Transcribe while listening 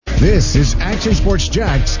This is Action Sports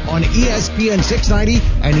Jax on ESPN 690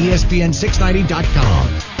 and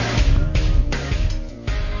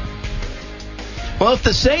ESPN690.com. Well, if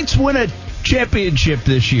the Saints win a championship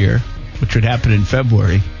this year, which would happen in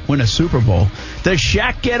February, win a Super Bowl, does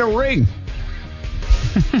Shaq get a ring?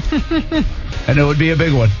 And it would be a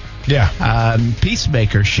big one. Yeah.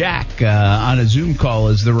 Peacemaker Shaq on a Zoom call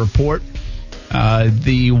is the report.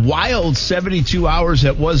 The wild 72 hours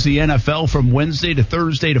that was the NFL from Wednesday to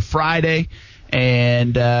Thursday to Friday,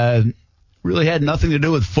 and really had nothing to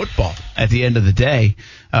do with football at the end of the day.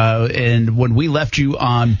 And when we left you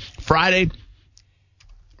on Friday,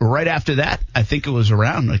 right after that, I think it was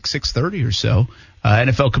around like 6:30 or so,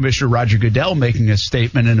 NFL Commissioner Roger Goodell making a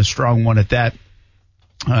statement, and a strong one at that.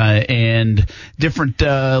 And different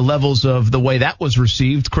levels of the way that was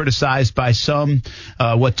received, criticized by some.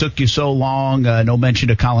 What took you so long? No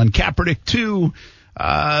mention of Colin Kaepernick. Two,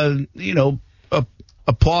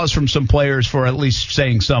 applause from some players for at least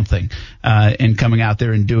saying something and coming out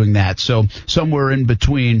there and doing that. So somewhere in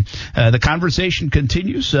between, the conversation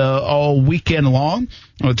continues all weekend long.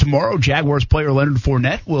 Tomorrow, Jaguars player Leonard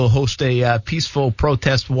Fournette will host a peaceful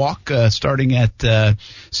protest walk starting at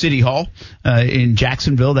City Hall in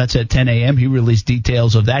Jacksonville. That's at 10 a.m. He released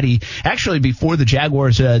details of that. He actually, before the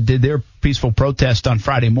Jaguars did their peaceful protest on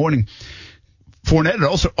Friday morning, Fournette had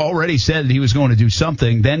also already said that he was going to do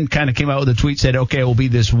something, then kind of came out with a tweet, said, okay, it will be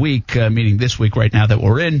this week, meaning this week right now that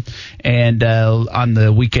we're in, and on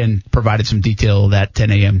the weekend provided some detail of that 10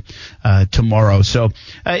 a.m. Tomorrow. So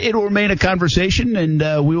it will remain a conversation, and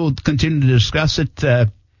we will continue to discuss it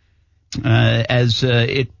as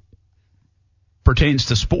it pertains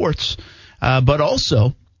to sports, but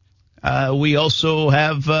also we also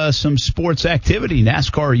have some sports activity.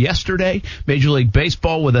 NASCAR yesterday, Major League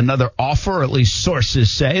Baseball with another offer, at least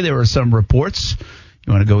sources say. There were some reports.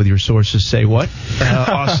 You want to go with your sources, say what?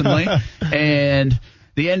 Awesomely. And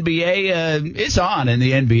the NBA is on in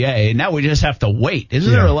the NBA. Now we just have to wait.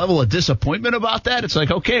 Isn't there a level of disappointment about that? It's like,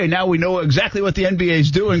 okay, now we know exactly what the NBA is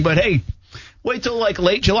doing, but hey, wait till like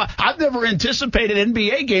late July. I've never anticipated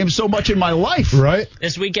NBA games so much in my life. Right.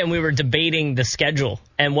 This weekend we were debating the schedule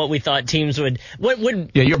and what we thought teams would.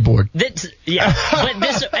 Yeah, you're bored. But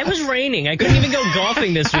it was raining. I couldn't even go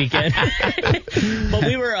golfing this weekend. But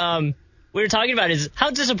we were talking about is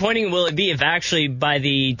how disappointing will it be if actually by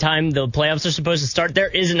the time the playoffs are supposed to start, there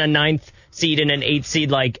isn't a 9th seed and an 8th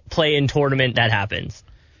seed like play-in tournament that happens.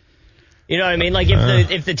 You know what I mean? Like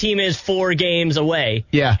if the team is 4 games away,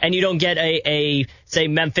 and you don't get a say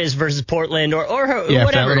Memphis versus Portland or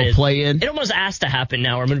whatever it is, play in. It almost has to happen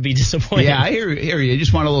now, or I'm going to be disappointed. Yeah, I hear you. You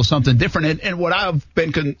just want a little something different. And what I've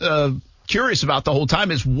been curious about the whole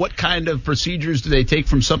time is what kind of procedures do they take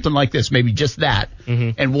from something like this? Maybe just that,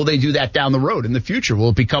 and will they do that down the road in the future?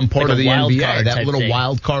 Will it become part of the NBA? That little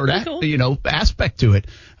wild card, aspect to it.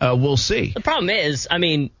 We'll see. The problem is, I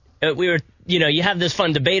mean, you have this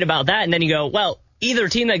fun debate about that, and then you go, well, either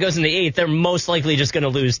team that goes in the 8th, they're most likely just going to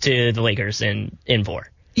lose to the Lakers in 4.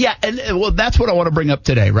 Yeah, and well, that's what I want to bring up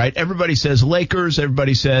today, right? Everybody says Lakers,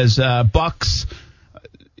 everybody says Bucks,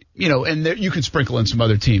 and you can sprinkle in some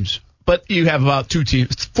other teams. But you have about 4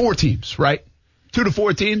 teams, right? 2 to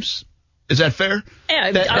 4 teams. Is that fair?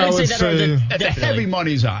 Yeah, I would say the heavy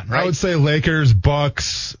money's on, right? I would say Lakers,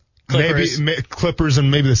 Bucks, Clippers. maybe Clippers,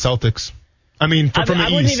 and maybe the Celtics. I mean, from the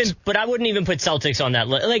East. I wouldn't even put Celtics on that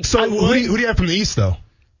list. So who do you have from the East, though?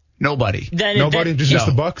 Nobody. Just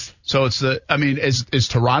the Bucks? So it's is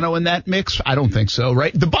Toronto in that mix? I don't think so,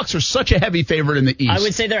 right? The Bucks are such a heavy favorite in the East. I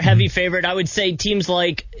would say they're heavy favorite. I would say teams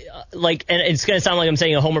like, and it's going to sound like I'm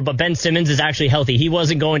saying a homer, but Ben Simmons is actually healthy. He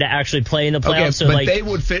wasn't going to actually play in the playoffs. Okay, but they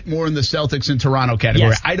would fit more in the Celtics and Toronto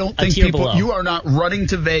category. Yes, I don't think you are not running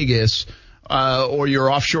to Vegas or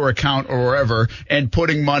your offshore account or wherever and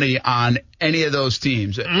putting money on any of those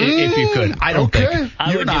teams if you could. I don't think.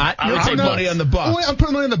 You're not. You're putting money on the Bucks. Well, I'm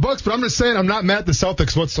putting money on the Bucks, but I'm just saying I'm not mad at the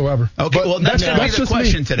Celtics whatsoever. Okay, well, that's going to be the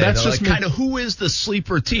question today. That's just kind of who is the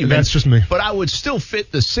sleeper team? That's just me. But I would still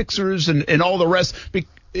fit the Sixers and all the rest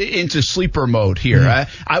into sleeper mode here.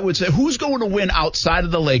 I would say who's going to win outside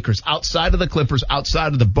of the Lakers, outside of the Clippers,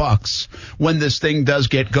 outside of the Bucks when this thing does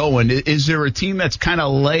get going? Is there a team that's kind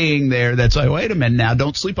of laying there that's like, wait a minute now,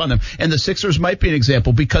 don't sleep on them? And the Sixers might be an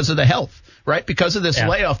example because of the health, right? Because of this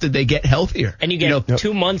layoff, did they get healthier? And you get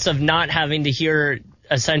 2 months of not having to hear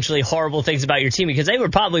essentially horrible things about your team, because they were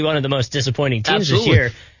probably one of the most disappointing teams Absolutely. this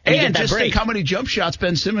year. And just think how many jump shots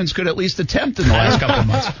Ben Simmons could at least attempt in the last couple of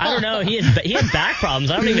months. I don't know. He had back problems.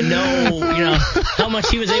 I don't even know, how much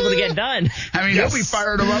he was able to get done. I mean, he'll be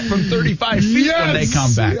firing them up from 35 feet when they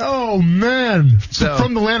come back. Oh, man. So,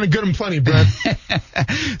 from the land of good and plenty, Brett.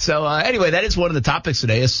 So, anyway, that is one of the topics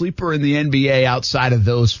today, a sleeper in the NBA outside of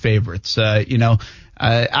those favorites. I'm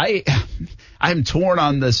torn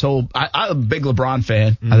on this whole – I'm a big LeBron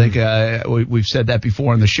fan. Mm-hmm. I think we've said that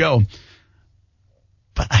before on the show.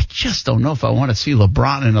 But I just don't know if I want to see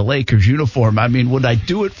LeBron in a Lakers uniform. I mean, would I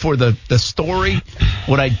do it for the story?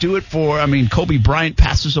 Would I do it for, Kobe Bryant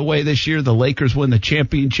passes away this year. The Lakers win the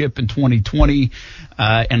championship in 2020,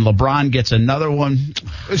 and LeBron gets another one.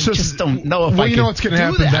 I just don't know if I you know what's going to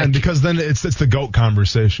happen that. then, because then it's the GOAT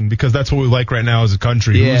conversation, because that's what we like right now as a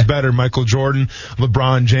country. Yeah. Who's better, Michael Jordan,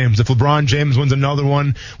 LeBron James? If LeBron James wins another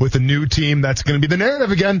one with a new team, that's going to be the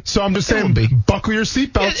narrative again. So I'm just saying, buckle your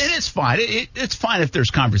seatbelts. It is fine. It's fine if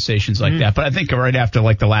there's conversations like that, but I think right after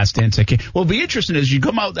like the Last Dance, what'll be interesting is you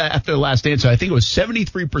come out after the Last Dance. I think it was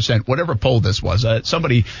 73%, whatever poll this was.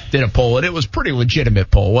 Somebody did a poll, and it was a pretty legitimate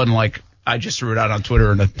poll. It wasn't like I just threw it out on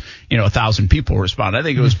Twitter and 1,000 people responded. I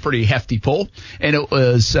think it was a pretty hefty poll, and it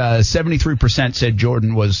was 73% said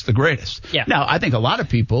Jordan was the greatest. Yeah. Now I think a lot of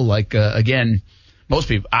people, most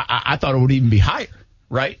people, I thought it would even be higher.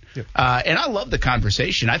 Right? Yep. And I love the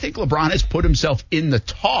conversation. I think LeBron has put himself in the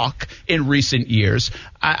talk in recent years.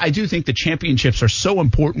 I do think the championships are so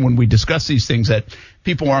important when we discuss these things that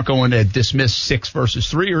people aren't going to dismiss 6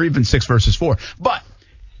 versus 3 or even 6 versus 4. But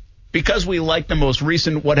because we like the most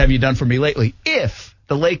recent, what have you done for me lately? If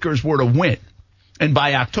the Lakers were to win, and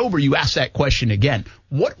by October you ask that question again,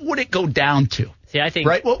 what would it go down to? See, I think,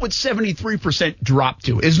 right? What would 73% drop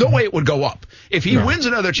to? There's no way it would go up. If he wins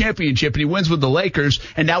another championship and he wins with the Lakers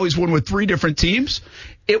and now he's won with 3 different teams,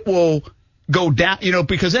 it will go down,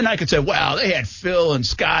 because then I could say, wow, they had Phil and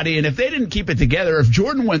Scotty, and if they didn't keep it together, if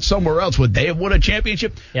Jordan went somewhere else, would they have won a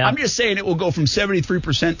championship? Yeah. I'm just saying it will go from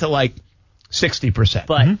 73% to like 60%.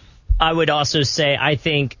 But I would also say, I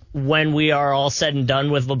think when we are all said and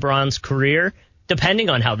done with LeBron's career, depending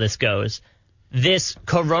on how this goes, this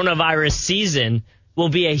coronavirus season will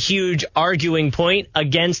be a huge arguing point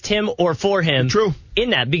against him or for him. True.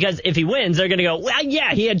 In that, because if he wins, they're going to go, well,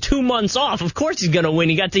 yeah, he had 2 months off. Of course he's going to win.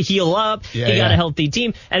 He got to heal up. He got a healthy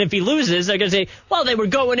team. And if he loses, they're going to say, well, they were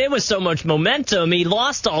going in with so much momentum. He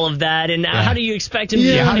lost all of that. And how do you expect him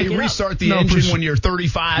to how do you restart the engine when you're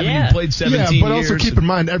 35 and you played 17 years? Yeah, but also keep in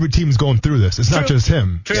mind, every team's going through this. It's not just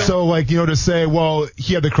him. True. So, to say, well,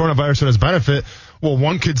 he had the coronavirus to his benefit. Well,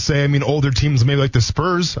 one could say, older teams, maybe like the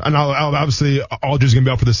Spurs, and obviously Aldridge's going to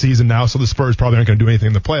be out for the season now, so the Spurs probably aren't going to do anything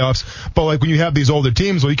in the playoffs. But when you have these older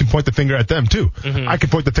teams, well, you can point the finger at them too. Mm-hmm. I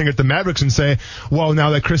could point the finger at the Mavericks and say, well,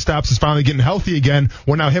 now that Kristaps is finally getting healthy again,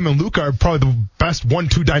 well, now him and Luka are probably the best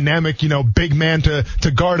 1-2 dynamic, big man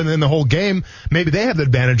to guard in the whole game. Maybe they have the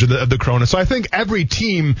advantage of the corona. So I think every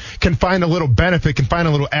team can find a little benefit, can find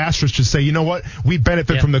a little asterisk to say, you know what, we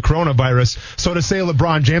benefit from the coronavirus. So to say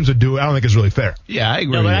LeBron James would do it, I don't think is really fair. Yeah, I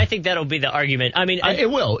agree. No, but I think that'll be the argument. It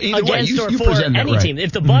will. Either against way, or for any team.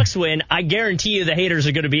 If the Bucks win, I guarantee you the haters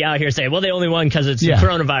are going to be out here saying, well, they only won because it's the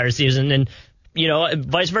coronavirus season, and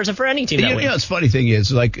vice versa for any team that wins. The funny thing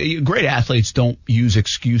is, great athletes don't use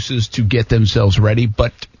excuses to get themselves ready,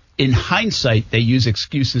 but in hindsight, they use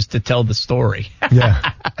excuses to tell the story of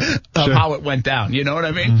how it went down. You know what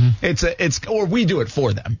I mean? Mm-hmm. Or we do it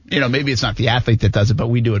for them. Maybe it's not the athlete that does it, but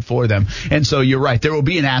we do it for them. And so you're right. There will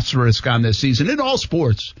be an asterisk on this season in all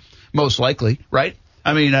sports, most likely, right?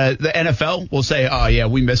 The NFL will say, oh, yeah,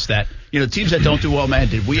 we missed that. Teams that don't do well, man,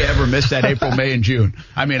 did we ever miss that April, May, and June?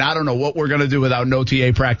 I don't know what we're going to do without no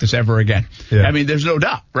TA practice ever again. Yeah. There's no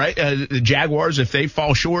doubt, right? The Jaguars, if they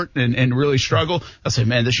fall short and really struggle, they'll say,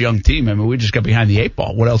 man, this young team, we just got behind the 8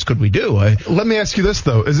 ball. What else could we do? Let me ask you this,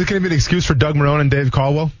 though. Is it going to be an excuse for Doug Marrone and Dave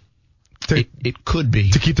Caldwell? It could be.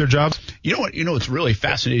 To keep their jobs? You know what? What's really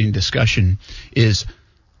fascinating discussion is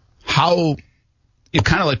how –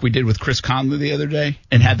 kind of like we did with Chris Conley the other day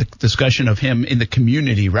and had the discussion of him in the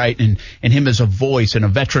community, right? And him as a voice and a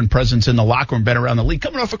veteran presence in the locker room, been around the league,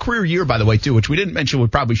 coming off a career year, by the way, too, which we didn't mention, we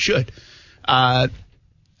probably should. How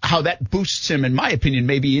that boosts him, in my opinion,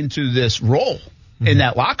 maybe into this role in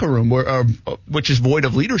that locker room, which is void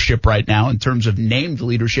of leadership right now in terms of named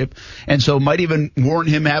leadership. And so might even warrant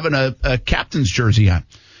him having a captain's jersey on.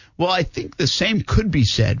 Well, I think the same could be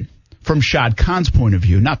said from Shad Khan's point of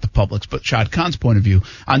view, not the public's, but Shad Khan's point of view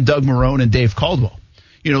on Doug Marrone and Dave Caldwell.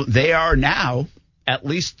 They are now, at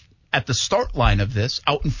least at the start line of this,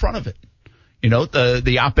 out in front of it.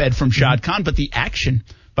 The op-ed from Shad Khan, but the action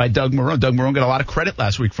by Doug Marrone. Doug Marrone got a lot of credit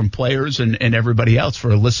last week from players and everybody else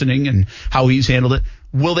for listening and how he's handled it.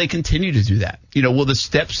 Will they continue to do that? Will the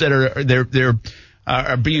steps that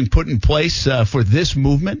are being put in place for this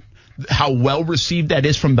movement, how well received that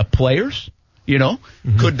is from the players?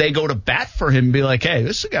 Could they go to bat for him and be like, hey,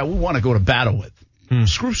 this is a guy we want to go to battle with.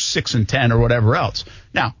 Screw 6-10 or whatever else.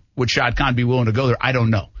 Now, would Shad Khan be willing to go there? I don't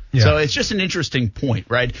know. Yeah. So it's just an interesting point,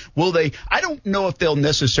 right? Will they? I don't know if they'll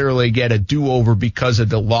necessarily get a do-over because of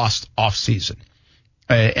the lost offseason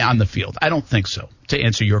on the field. I don't think so, to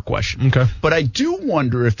answer your question. Okay. But I do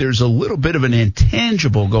wonder if there's a little bit of an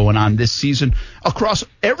intangible going on this season across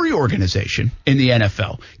every organization in the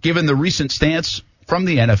NFL, given the recent stance from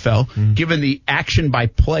the NFL, given the action by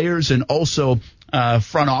players and also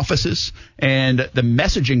front offices and the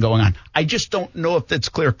messaging going on. I just don't know if that's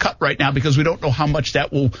clear cut right now because we don't know how much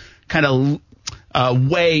that will kind of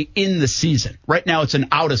weigh in the season. Right now it's an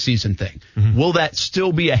out of season thing. Will that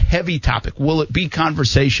still be a heavy topic? Will it be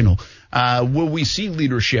conversational? Will we see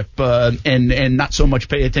leadership and not so much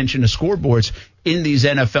pay attention to scoreboards in these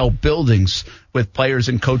NFL buildings with players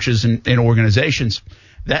and coaches and organizations?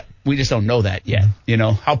 That we just don't know that yet.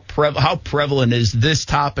 How prevalent is this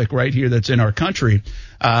topic right here that's in our country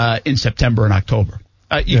in September and October?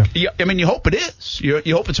 You hope it is.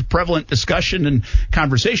 You hope it's a prevalent discussion and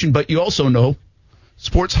conversation, but you also know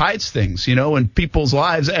sports hides things, in people's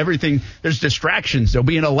lives, everything. There's distractions. There'll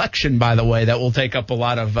be an election, by the way, that will take up a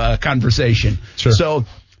lot of conversation. Sure. So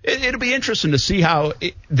it'll be interesting to see how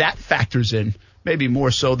that factors in. Maybe more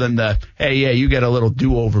so than you get a little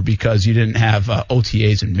do-over because you didn't have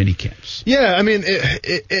OTAs and minicamps. Yeah,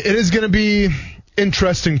 it is going to be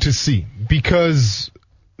interesting to see because,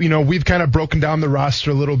 we've kind of broken down the roster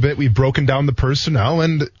a little bit. We've broken down the personnel.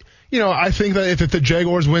 And, I think that if the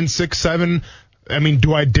Jaguars win 6-7,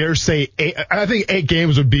 do I dare say 8? I think 8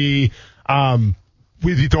 games would be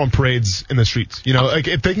we'd be throwing parades in the streets.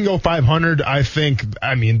 If they can go 500, I think,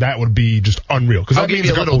 that would be just unreal. I'll give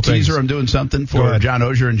you a little teaser. I'm doing something for John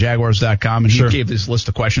Ogier and Jaguars.com, and he gave this list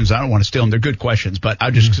of questions. I don't want to steal them. They're good questions, but I'll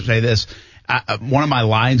just say this. One of my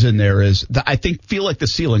lines in there is that I feel like the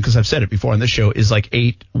ceiling, because I've said it before on this show, is like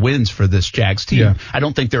 8 wins for this Jags team. Yeah. I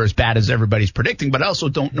don't think they're as bad as everybody's predicting, but I also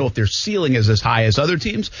don't know if their ceiling is as high as other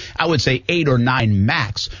teams. I would say 8 or 9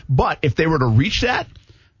 max. But if they were to reach that,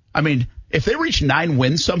 if they reach 9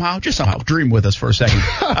 wins somehow, dream with us for a second.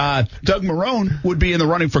 Doug Marrone would be in the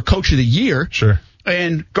running for Coach of the Year. Sure.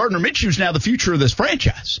 And Gardner Minshew's now the future of this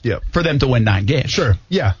franchise. Yep. For them to win 9 games. Sure.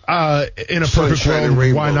 Yeah. In a perfect world,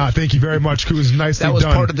 why not? Thank you very much. It was nicely done. That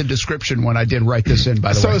was part of the description when I did write this in,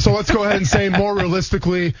 by the way. So let's go ahead and say more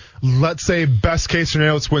realistically, let's say best case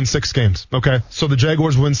scenario, let's win 6 games. Okay. So the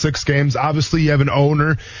Jaguars win 6 games. Obviously, you have an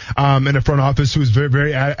owner and a front office who is very,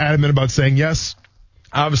 very adamant about saying yes.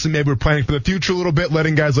 Obviously, maybe we're planning for the future a little bit,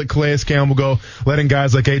 letting guys like Calais Campbell go, letting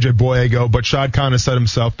guys like A.J. Boye go. But Shad Khan has said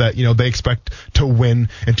himself that, they expect to win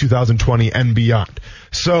in 2020 and beyond.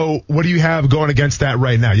 So what do you have going against that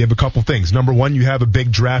right now? You have a couple things. Number one, you have a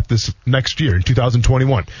big draft this next year in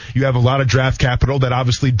 2021. You have a lot of draft capital that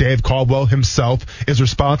obviously Dave Caldwell himself is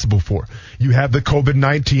responsible for. You have the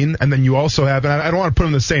COVID-19, and then you also have, and I don't want to put them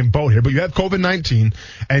in the same boat here, but you have COVID-19,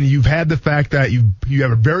 and you've had the fact that you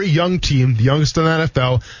have a very young team, the youngest in the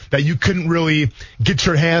NFL, that you couldn't really get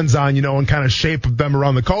your hands on, and kind of shape them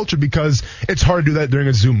around the culture because it's hard to do that during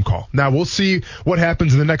a Zoom call. Now, we'll see what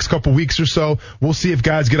happens in the next couple weeks or so. We'll see if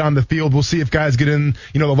guys get on the field. We'll see if guys get in,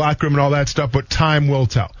 the locker room and all that stuff, but time will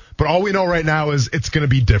tell. But all we know right now is it's going to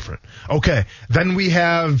be different. Okay. Then we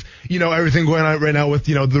have, everything going on right now with,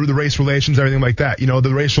 the race relations, everything like that,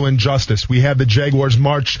 the racial injustice. We have the Jaguars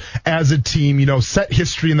march as a team, set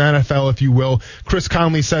history in the NFL, if you will. Chris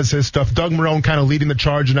Conley says his stuff. Doug Marrone kind of leading the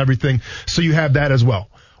charge and everything. So you have that as well.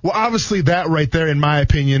 Well, obviously that right there, in my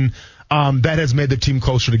opinion, that has made the team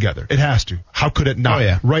closer together. It has to. How could it not? Oh,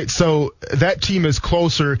 yeah. Right? So that team is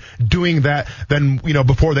closer doing that than,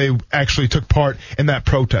 before they actually took part in that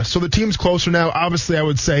protest. So the team's closer now. Obviously, I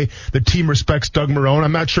would say the team respects Doug Marrone.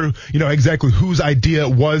 I'm not sure, exactly whose idea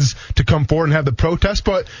it was to come forward and have the protest,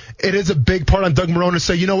 but it is a big part on Doug Marrone to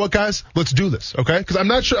say, you know what, guys, let's do this. Okay? Because I'm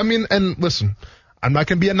not sure. And listen, I'm not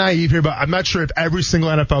going to be a naive here, but I'm not sure if every single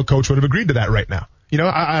NFL coach would have agreed to that right now.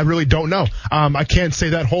 I really don't know. I can't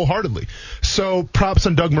say that wholeheartedly. So props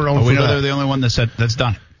on Doug Marrone. We know they're the only one that's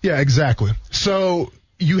done it. Yeah, exactly. So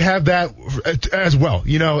you have that as well,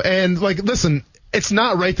 and listen, it's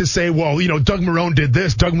not right to say, well, Doug Marrone did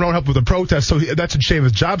this. Doug Marrone helped with the protest, so that should shave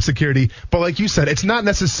his job security. But like you said, it's not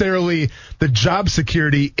necessarily the job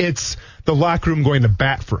security. It's the locker room going to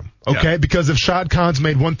bat for him. Okay, because if Shad Khan's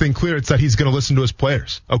made one thing clear, it's that he's going to listen to his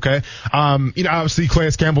players. Okay, obviously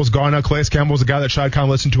Calais Campbell's gone now. Calais Campbell's a guy that Shad Khan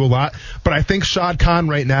listened to a lot, but I think Shad Khan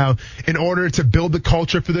right now, in order to build the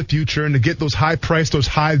culture for the future and to get those high price, those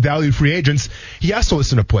high value free agents, he has to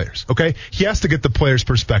listen to players. Okay, he has to get the players'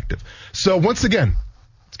 perspective. So once again,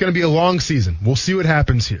 it's going to be a long season. We'll see what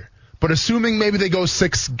happens here. But assuming maybe they go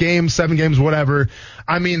 6 games, 7 games, whatever,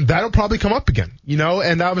 I mean, that'll probably come up again,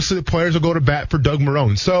 and obviously the players will go to bat for Doug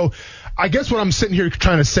Marrone. So I guess what I'm sitting here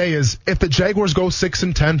trying to say is if the Jaguars go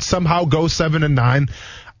 6-10, somehow go 7-9,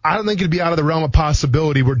 I don't think it'd be out of the realm of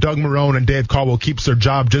possibility where Doug Marrone and Dave Caldwell keeps their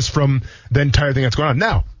job just from the entire thing that's going on.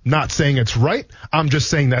 Now, not saying it's right. I'm just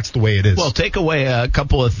saying that's the way it is. Well, take away a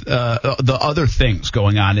couple of the other things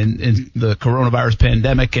going on in the coronavirus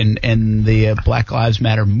pandemic and the Black Lives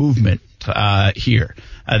Matter movement here.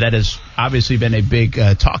 That has obviously been a big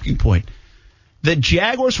talking point. The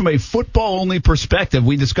Jaguars, from a football-only perspective,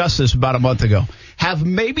 we discussed this about a month ago, have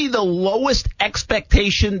maybe the lowest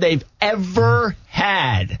expectation they've ever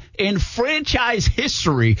had in franchise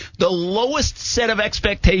history, the lowest set of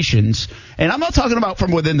expectations. And I'm not talking about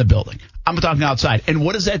from within the building. I'm talking outside. And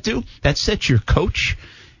what does that do? That sets your coach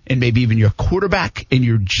and maybe even your quarterback and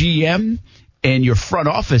your GM and your front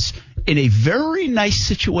office in a very nice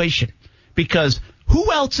situation. Because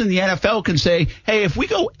who else in the NFL can say, hey, if we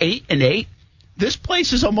go 8-8, this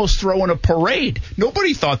place is almost throwing a parade.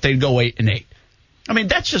 Nobody thought they'd go 8-8. I mean,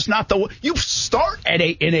 that's just not the way. You start at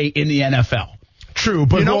 8-8 in the NFL. True,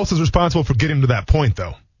 but who else is responsible for getting to that point,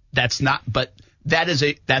 though? That's not. But that's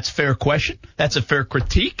a fair question. That's a fair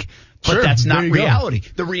critique. But Sure, that's not reality. Go.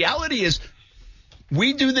 The reality is,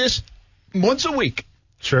 we do this once a week.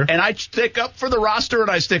 Sure. And I stick up for the roster and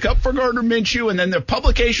I stick up for Gardner Minshew, and then the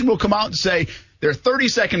publication will come out and say they're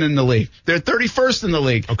 32nd in the league. They're 31st in the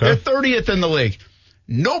league. Okay. They're 30th in the league.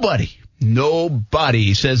 Nobody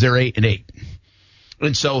says they're 8-8.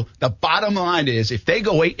 And so the bottom line is, if they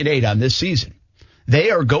go 8-8 on this season,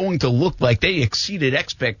 they are going to look like they exceeded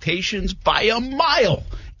expectations by a mile.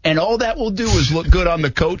 And all that will do is look good on the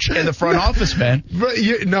coach and the front office, man.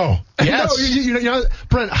 No. Yes. No,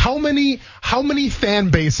 Brent, how many fan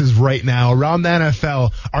bases right now around the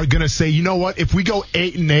NFL are going to say, you know what, if we go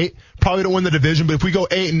 8-8, probably don't win the division, but if we go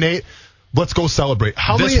 8-8, let's go celebrate.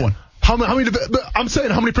 How many? I'm saying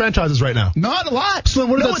how many franchises right now? Not a lot. So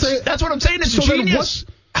what does that say? That's what I'm saying. It's genius.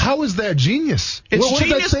 How is that genius? What does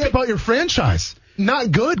that say about your franchise?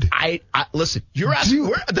 Not good. I listen. You're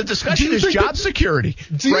asking. The discussion is job security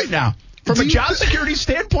right now. From a job security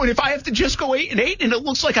standpoint, if I have to just go 8-8 and it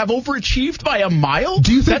looks like I've overachieved by a mile,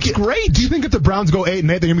 that's great. Do you think if the Browns go 8-8,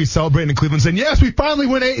 they're going to be celebrating in Cleveland saying, yes, we finally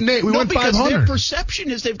went 8-8. We went 500. Because their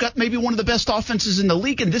perception is they've got maybe one of the best offenses in the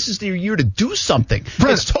league, and this is their year to do something.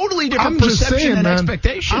 Brent, it's totally different perception and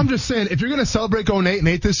expectation. I'm just saying, if you're going to celebrate going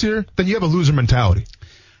 8-8 this year, then you have a loser mentality.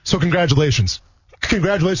 So congratulations.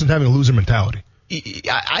 Congratulations on having a loser mentality.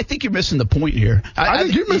 I think you're missing the point here. I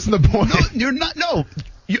think you're missing the point. No, you're not. No.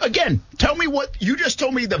 Again, tell me what you just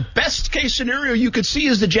told me. The best case scenario you could see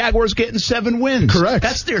is the Jaguars getting 7 wins. Correct.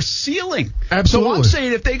 That's their ceiling. Absolutely. So I'm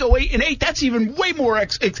saying if they go 8-8, that's even way more.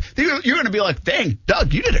 You're going to be like, dang,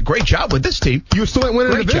 Doug, you did a great job with this team. You still ain't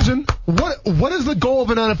winning a division. What is the goal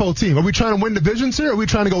of an NFL team? Are we trying to win divisions here, or are we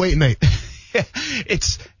trying to go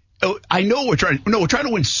 8-8? I know we're trying. No, we're trying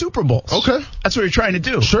to win Super Bowls. Okay, that's what you're trying to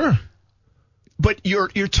do. Sure. But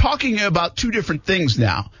you're talking about two different things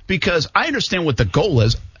now, because I understand what the goal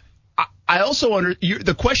is. I also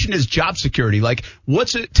the question is job security. Like,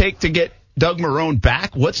 what's it take to get Doug Marrone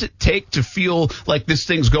back? What's it take to feel like this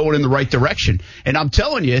thing's going in the right direction? And I'm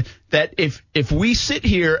telling you that if we sit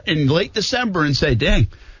here in late December and say, dang,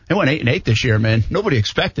 they went 8-8 this year, man. Nobody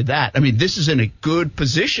expected that. I mean, this is in a good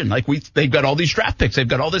position. Like they've got all these draft picks. They've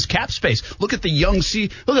got all this cap space. Look at the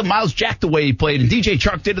look at Miles Jack, the way he played, and DJ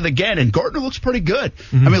Chark did it again, and Gardner looks pretty good.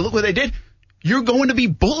 Mm-hmm. I mean, look what they did. You're going to be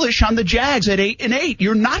bullish on the Jags at 8-8.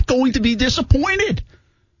 You're not going to be disappointed.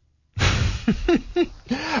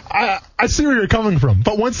 I see where you're coming from,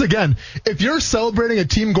 but once again, if you're celebrating a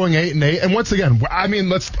team going 8-8, and once again, I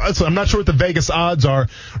mean, I'm not sure what the Vegas odds are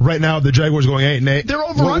right now. The Jaguars going 8-8. They're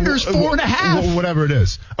over/unders 4.5, whatever it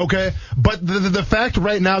is. Okay, but the fact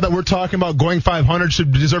right now that we're talking about going 500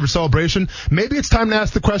 should deserve a celebration. Maybe it's time to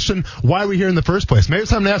ask the question: why are we here in the first place? Maybe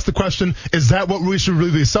it's time to ask the question: is that what we should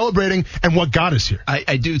really be celebrating, and what got us here?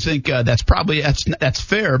 I do think that's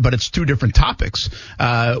fair, but it's two different topics.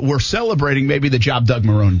 We're celebrating maybe the job Doug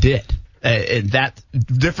Marrone did. That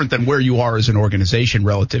different than where you are as an organization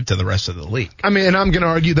relative to the rest of the league. I mean, and I'm going to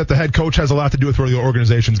argue that the head coach has a lot to do with where the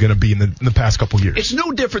organization's going to be in the past couple of years. It's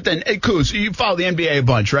no different than, Kuz, you follow the NBA a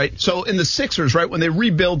bunch, right? So in the Sixers, right, when they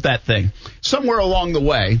rebuild that thing, somewhere along the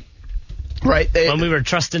way, right? When we were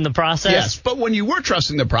trusting the process? Yes, but when you were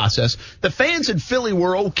trusting the process, the fans in Philly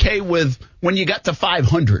were okay with when you got to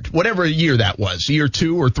 500, whatever year that was, year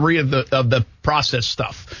 2 or 3 of the process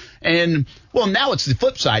stuff. And, well, now it's the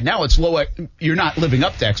flip side. Now it's low. You're not living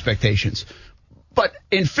up to expectations. But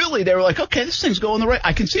in Philly, they were like, okay, this thing's going the right.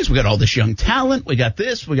 I can see this. We got all this young talent. We got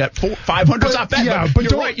this. We got 500. It's not bad. Yeah,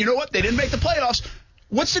 but you're right. You know what? They didn't make the playoffs.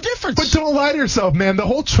 What's the difference? But don't lie to yourself, man. The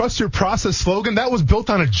whole trust your process slogan, that was built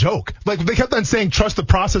on a joke. Like, they kept on saying trust the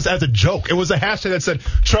process as a joke. It was a hashtag that said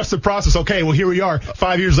trust the process. Okay, well, here we are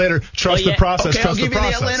 5 years later. Trust the process, okay, trust the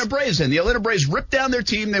process. I'll give you the Atlanta Braves then. The Atlanta Braves rip down their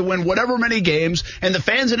team. They win whatever many games. And the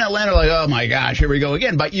fans in Atlanta are like, oh, my gosh, here we go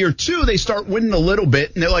again. By year 2, they start winning a little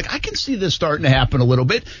bit. And they're like, I can see this starting to happen a little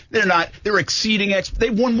bit. They're exceeding.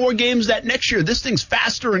 They've won more games that next year. This thing's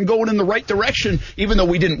faster and going in the right direction, even though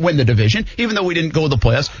we didn't win the division, even though we didn't go to the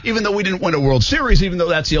playoffs, even though we didn't win a World Series, even though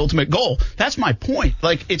that's the ultimate goal. That's my point.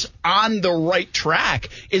 Like, it's on the right track.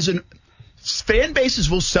 Fan bases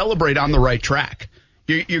will celebrate on the right track.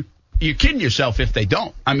 You're kidding yourself if they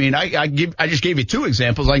don't. I mean, I just gave you 2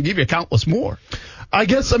 examples. I can give you countless more. I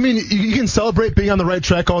guess, I mean, you can celebrate being on the right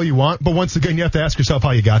track all you want, but once again, you have to ask yourself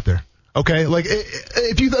how you got there. Okay, like,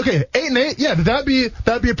 if 8-8, yeah, that'd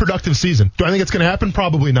be a productive season. Do I think it's going to happen?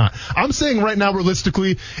 Probably not. I'm saying right now,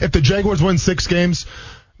 realistically, if the Jaguars win 6 games,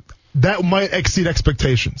 that might exceed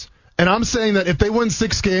expectations. And I'm saying that if they win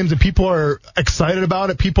 6 games and people are excited about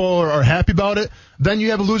it, people are happy about it, then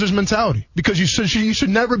you have a loser's mentality. Because you should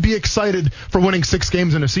never be excited for winning 6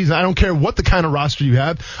 games in a season. I don't care what the kind of roster you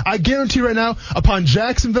have. I guarantee right now, upon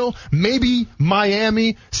Jacksonville, maybe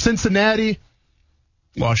Miami, Cincinnati,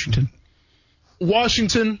 Washington,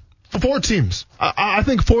 4 teams. I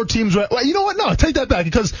think 4 teams. Right. Well, you know what? No, take that back,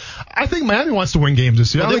 because I think Miami wants to win games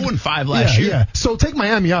this year. Well, they won 5 last year. Yeah. So take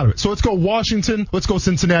Miami out of it. So let's go Washington. Let's go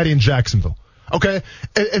Cincinnati and Jacksonville. Okay?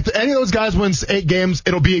 If any of those guys wins 8 games,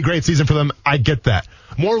 it'll be a great season for them. I get that.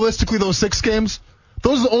 More realistically, those 6 games,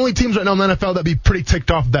 those are the only teams right now in the NFL that'd be pretty ticked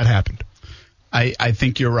off if that happened. I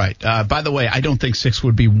think you're right. By the way, I don't think 6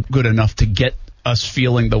 would be good enough to get us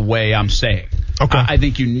feeling the way I'm saying. Okay. I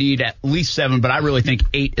think you need at least 7, but I really think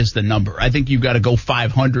 8 is the number. I think you've got to go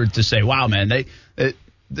 500 to say, wow, man,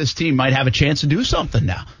 this team might have a chance to do something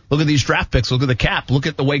now. Look at these draft picks. Look at the cap. Look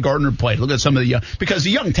at the way Gardner played. Look at some of the young, because the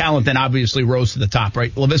young talent then obviously rose to the top,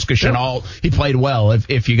 right? Laviska Shenault, he played well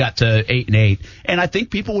if you got to 8-8. And I think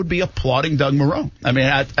people would be applauding Doug Marrone. I mean,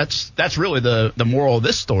 that's really the moral of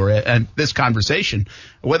this story and this conversation.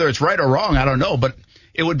 Whether it's right or wrong, I don't know, but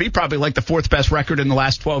it would be probably like the 4th best record in the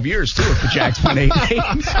last 12 years, too, if the Jags won 8-8.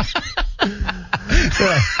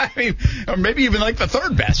 I mean, or maybe even like the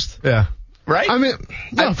 3rd best. Yeah. Right? I mean,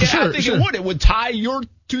 yeah, for sure. I think it would. It would tie your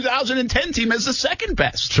 2010 team as the 2nd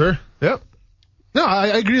best. Sure. Yep. No, I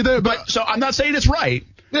agree there. But so I'm not saying it's right.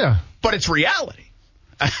 Yeah. But it's reality.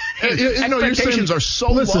 Expectations are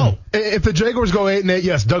so low. If the Jaguars go 8-8,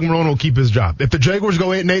 yes, Doug Marrone will keep his job. If the Jaguars go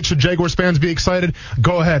 8-8, should Jaguars fans be excited?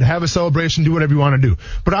 Go ahead, have a celebration, do whatever you want to do.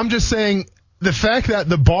 But I'm just saying, the fact that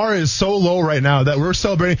the bar is so low right now that we're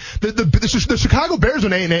celebrating. The Chicago Bears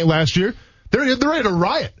went 8-8 last year. They're ready to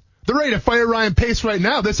riot. They're ready to fire Ryan Pace right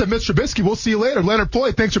now. They said, Mr. Trubisky, we'll see you later. Leonard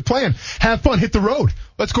Floyd, thanks for playing. Have fun. Hit the road.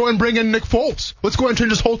 Let's go ahead and bring in Nick Foles. Let's go ahead and turn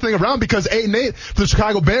this whole thing around, because 8-8 for the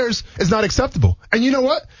Chicago Bears is not acceptable. And you know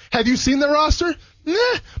what? Have you seen their roster?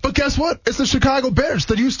 Nah. But guess what? It's the Chicago Bears.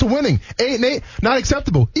 They're used to winning. 8-8, not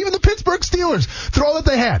acceptable. Even the Pittsburgh Steelers, through all that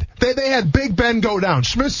they had. They had Big Ben go down.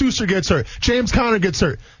 Smith-Schuster gets hurt. James Conner gets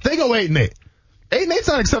hurt. They go 8-8. 8-8's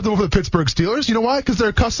not acceptable for the Pittsburgh Steelers. You know why? Because they're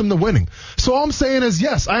accustomed to winning. So all I'm saying is,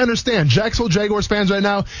 yes, I understand. Jacksonville Jaguars fans right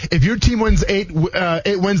now, if your team wins 8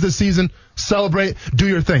 wins this season, celebrate, do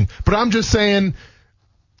your thing. But I'm just saying,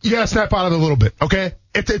 you got to snap out of it a little bit, okay?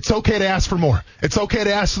 It's okay to ask for more. It's okay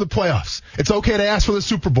to ask for the playoffs. It's okay to ask for the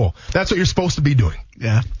Super Bowl. That's what you're supposed to be doing.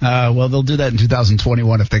 Yeah. Well, they'll do that in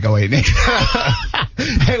 2021 if they go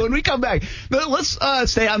 8-8. Hey, when we come back, let's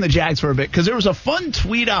stay on the Jags for a bit, because there was a fun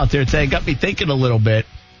tweet out there today. Got me thinking a little bit.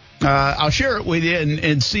 I'll share it with you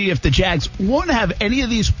and see if the Jags, one, have any of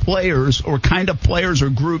these players or kind of players or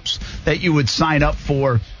groups that you would sign up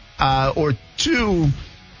for, or two,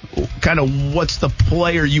 kind of what's the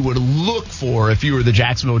player you would look for if you were the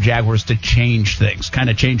Jacksonville Jaguars to change things, kind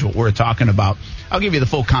of change what we're talking about. I'll give you the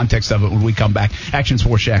full context of it when we come back. Action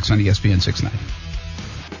Sports Jacks on ESPN 690.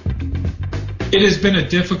 It has been a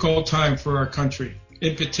difficult time for our country,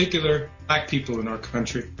 in particular, black people in our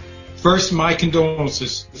country. First, my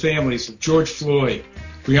condolences to the families of George Floyd,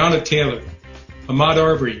 Breonna Taylor, Ahmaud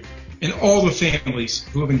Arbery, and all the families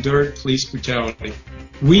who have endured police brutality.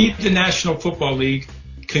 We, the National Football League,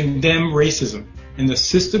 condemn racism and the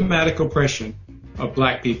systematic oppression of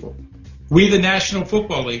black people. We, the National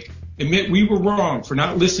Football League, admit we were wrong for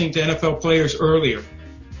not listening to NFL players earlier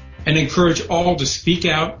and encourage all to speak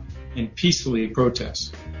out and peacefully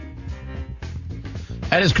protest.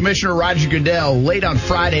 That is Commissioner Roger Goodell late on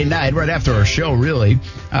Friday night, right after our show, really.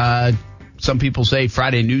 Some people say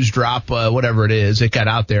Friday news drop, whatever it is. It got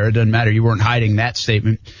out there. It doesn't matter. You weren't hiding that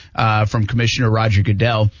statement from Commissioner Roger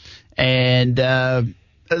Goodell. And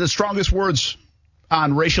the strongest words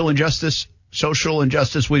on racial injustice, social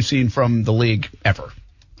injustice we've seen from the league ever,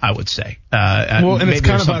 I would say. And it's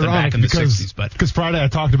kind of ironic because Friday I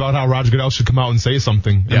talked about how Roger Goodell should come out and say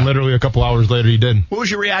something, and literally a couple hours later he did. What was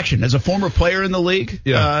your reaction as a former player in the league?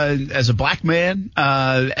 As a black man,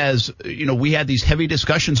 as you know, we had these heavy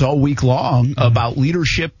discussions all week long about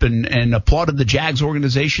leadership and applauded the Jags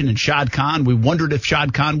organization and Shad Khan. We wondered if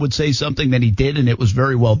Shad Khan would say something, then he did, and it was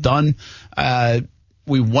very well done.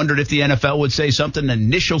 We wondered if the NFL would say something. The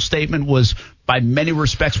initial statement was, by many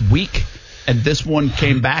respects, weak. And this one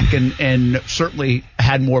came back and certainly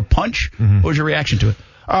had more punch. What was your reaction to it?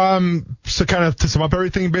 So kind of to sum up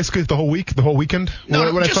everything, basically the whole weekend?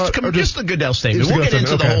 Just the Goodell statement. We'll get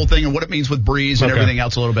into the whole thing and what it means with Breeze and everything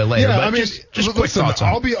else a little bit later. Yeah, but just quick thoughts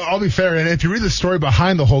on it. I'll be fair, and if you read the story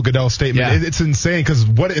behind the whole Goodell statement, it's insane because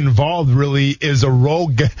what it involved really is a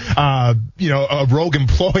rogue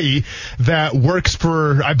employee that works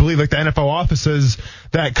for, I believe, like the NFL offices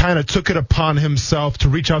that kind of took it upon himself to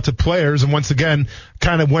reach out to players, and once again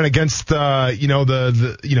kind of went against the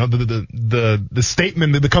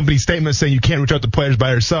statement, the company statement saying you can't reach out to players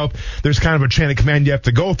by yourself. There's kind of a chain of command you have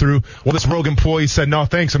to go through. Well, this rogue employee said, no,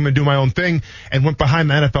 thanks, I'm going to do my own thing, and went behind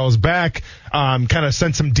the NFL's back, kind of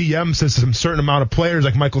sent some DMs to some certain amount of players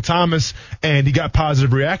like Michael Thomas, and he got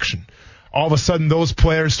positive reaction. All of a sudden, those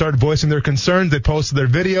players started voicing their concerns. They posted their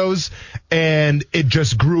videos, and it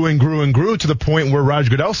just grew and grew and grew to the point where Roger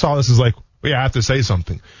Goodell saw this, is like, I have to say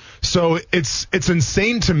something. So it's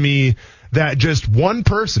insane to me that just one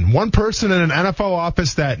person in an NFL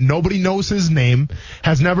office that nobody knows his name,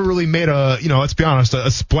 has never really made let's be honest, a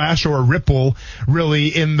splash or a ripple really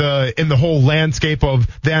in the whole landscape of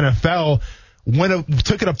the NFL,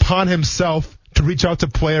 took it upon himself to reach out to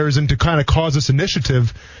players and to kind of cause this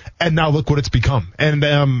initiative. And now look what it's become. And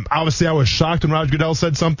obviously I was shocked when Roger Goodell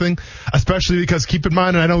said something, especially because, keep in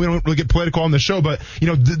mind, and I know we don't really get political on the show, but,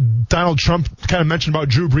 Donald Trump kind of mentioned about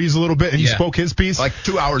Drew Brees a little bit, and he spoke his piece. Like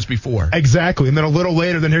 2 hours before. Exactly. And then a little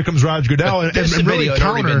later, then here comes Roger Goodell. And really had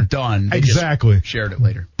already been done. They exactly. Just shared it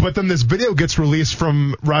later. But then this video gets released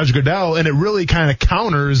from Roger Goodell, and it really kind of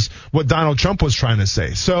counters what Donald Trump was trying to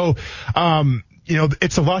say. So,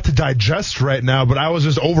 it's a lot to digest right now, but I was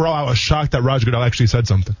shocked that Roger Goodell actually said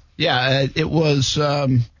something. Yeah, it was, I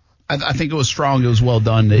think it was strong. It was well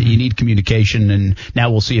done. You need communication, and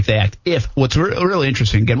now we'll see if they act. What's really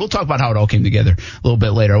interesting, again, we'll talk about how it all came together a little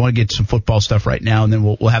bit later. I want to get to some football stuff right now, and then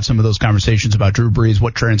we'll have some of those conversations about Drew Brees,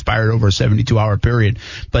 what transpired over a 72-hour period.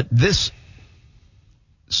 But this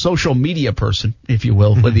social media person, if you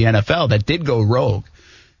will, with the NFL that did go rogue,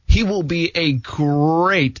 he will be a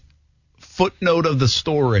great footnote of the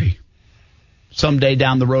story someday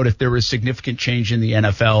down the road if there is significant change in the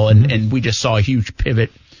NFL, and we just saw a huge pivot,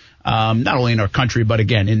 not only in our country, but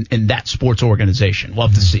again, in that sports organization. We'll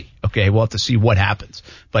have to see. Okay. We'll have to see what happens.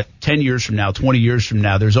 But 10 years from now, 20 years from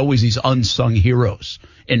now, there's always these unsung heroes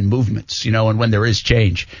in movements, and when there is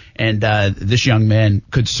change. And this young man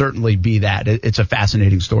could certainly be that. It's a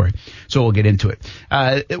fascinating story. So we'll get into it.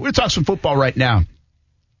 We're going to talk some football right now.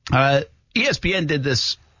 ESPN did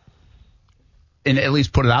this, and at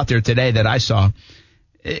least put it out there today that I saw.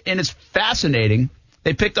 And it's fascinating.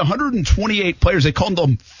 They picked 128 players. They called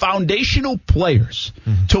them foundational players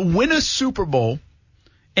to win a Super Bowl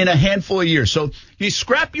in a handful of years. So you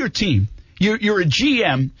scrap your team. You're a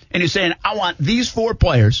GM, and you're saying, I want these 4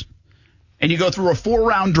 players. And you go through a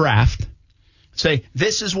 4-round draft. Say,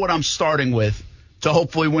 this is what I'm starting with to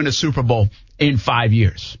hopefully win a Super Bowl in 5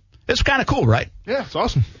 years. It's kind of cool, right? Yeah, it's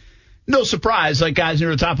awesome. No surprise, like guys near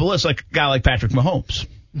the top of the list, like a guy like Patrick Mahomes.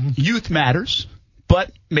 Youth matters,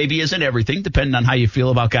 but maybe isn't everything, depending on how you feel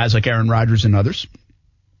about guys like Aaron Rodgers and others.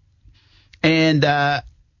 And Mike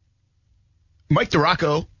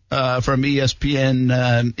DiRocco from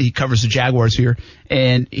ESPN, he covers the Jaguars here,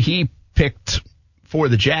 and he picked for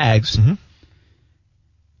the Jags.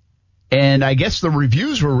 And I guess the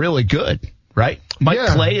reviews were really good. Right? Mike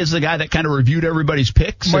Clay is the guy that kind of reviewed everybody's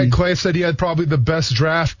picks. Mike Clay said he had probably the best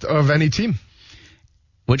draft of any team.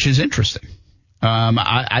 which is interesting.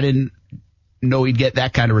 I didn't know he'd get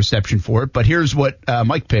that kind of reception for it, but here's what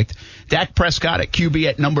Mike picked. Dak Prescott at QB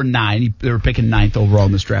at number 9. They were picking 9th overall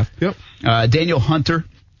in this draft. Yep. Daniel Hunter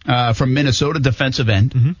from Minnesota, defensive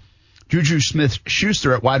end. Mm-hmm. Juju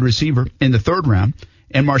Smith-Schuster at wide receiver in the 3rd round.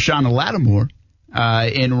 And Marshawn Lattimore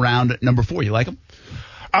in round number 4. You like him?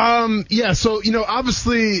 Yeah, so,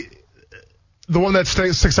 obviously the one that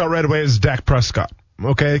sticks out right away is Dak Prescott.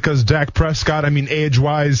 Okay, because Dak Prescott,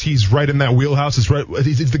 age-wise, he's right in that wheelhouse.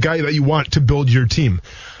 He's the guy that you want to build your team.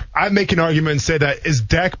 I'd make an argument and say that, is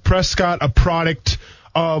Dak Prescott a product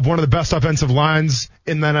of one of the best offensive lines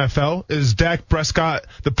in the NFL? Is Dak Prescott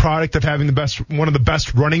the product of having one of the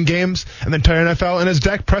best running games in the entire NFL? And is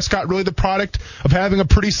Dak Prescott really the product of having a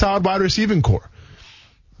pretty solid wide receiving core?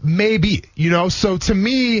 Maybe, So to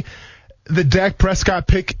me, the Dak Prescott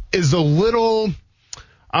pick is a little,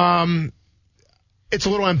 it's a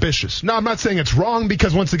little ambitious. No, I'm not saying it's wrong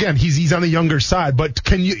because once again, he's on the younger side, but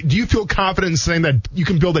do you feel confident in saying that you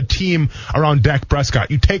can build a team around Dak Prescott?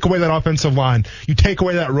 You take away that offensive line, you take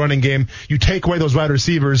away that running game, you take away those wide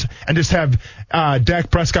receivers and just have, Dak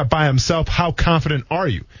Prescott by himself. How confident are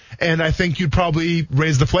you? And I think you'd probably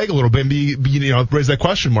raise the flag a little bit and raise that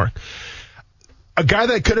question mark. A guy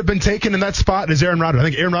that could have been taken in that spot is Aaron Rodgers. I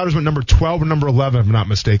think Aaron Rodgers went number 12 or number 11, if I'm not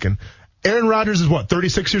mistaken. Aaron Rodgers is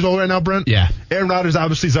 36 years old right now, Brent? Yeah. Aaron Rodgers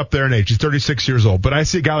obviously is up there in age. He's 36 years old. But I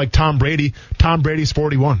see a guy like Tom Brady. Tom Brady's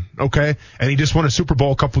 41, okay? And he just won a Super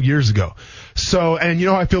Bowl a couple years ago. So, and you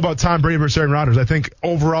know how I feel about Tom Brady versus Aaron Rodgers. I think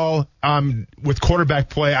overall, with quarterback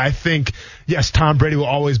play, I think, yes, Tom Brady will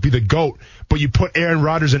always be the GOAT. But you put Aaron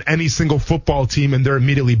Rodgers in any single football team and they're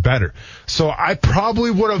immediately better. So I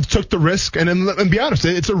probably would have took the risk. And be honest,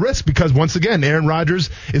 it's a risk because once again, Aaron Rodgers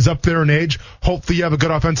is up there in age. Hopefully you have a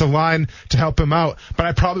good offensive line to help him out. But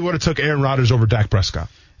I probably would have took Aaron Rodgers over Dak Prescott.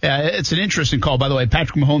 Yeah, it's an interesting call. By the way,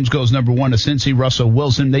 Patrick Mahomes goes number 1 to Cincy. Russell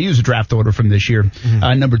Wilson, they use a draft order from this year.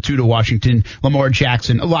 Mm-hmm. Number 2 to Washington. Lamar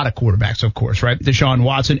Jackson, a lot of quarterbacks, of course, right? Deshaun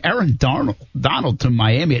Watson. Aaron Donald to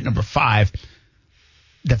Miami at number 5.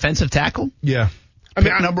 Defensive tackle? Yeah.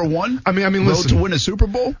 Number 1? Listen. Road to win a Super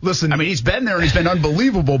Bowl? Listen. He's been there and he's been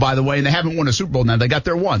unbelievable, by the way, and they haven't won a Super Bowl now. They got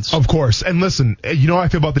there once. Of course. And listen, you know how I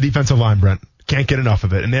feel about the defensive line, Brent. Can't get enough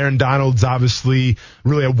of it. And Aaron Donald's obviously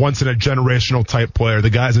really a once-in-a-generational type player.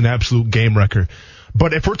 The guy's an absolute game wrecker.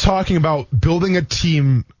 But if we're talking about building a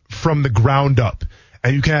team from the ground up,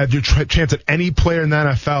 and you can have your chance at any player in the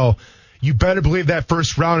NFL, you better believe that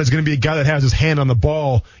first round is going to be a guy that has his hand on the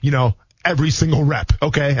ball, every single rep,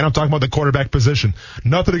 okay? And I'm talking about the quarterback position.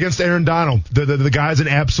 Nothing against Aaron Donald. The guy's an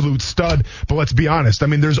absolute stud, but let's be honest.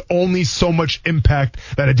 There's only so much impact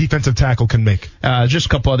that a defensive tackle can make. Just a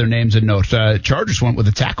couple other names to note. Chargers went with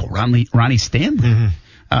a tackle, Ronnie Stanley.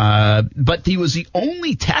 Mm-hmm. But he was the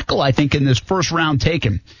only tackle, I think, in this first round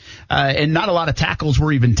taken. And not a lot of tackles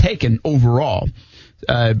were even taken overall.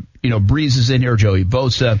 Breeze is in here, Joey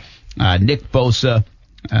Bosa, Nick Bosa.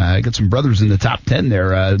 Got some brothers in the top 10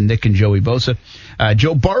 there, Nick and Joey Bosa.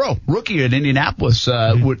 Joe Burrow, rookie at Indianapolis,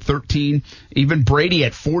 with 13. Even Brady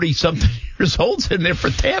at 40-something years old in there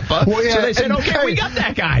for Tampa. Well, yeah, so they said, okay, we got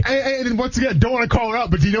that guy. And once again, don't want to call her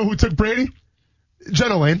out, but do you know who took Brady?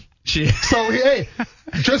 Jenna Lane. So, hey,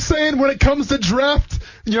 just saying when it comes to draft,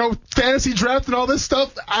 fantasy draft and all this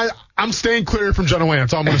stuff, I'm staying clear from Jenna Lane.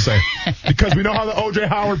 That's all I'm going to say. Because we know how the O.J.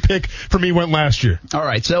 Howard pick for me went last year. All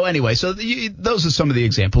right. So, anyway, those are some of the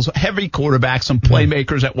examples. Heavy quarterbacks, some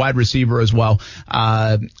playmakers at wide receiver as well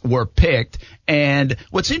were picked. And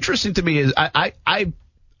what's interesting to me is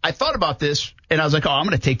I thought about this, and I was like, I'm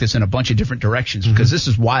going to take this in a bunch of different directions because this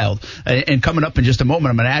is wild. And coming up in just a moment,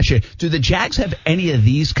 I'm going to ask you, do the Jags have any of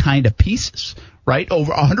these kind of pieces, right?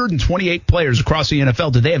 Over 128 players across the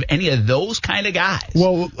NFL. Do they have any of those kind of guys?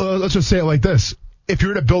 Well, let's just say it like this. If you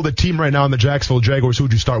were to build a team right now in the Jacksonville Jaguars, who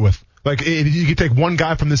would you start with? Like, if you could take one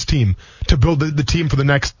guy from this team to build the team for the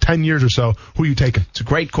next 10 years or so, who are you taking? It's a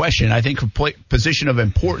great question. I think for position of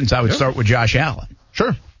importance, I would start with Josh Allen.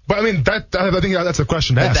 Sure. But I think that's a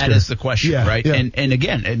question to ask. That is the question, right? Yeah. And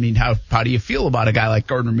again, how do you feel about a guy like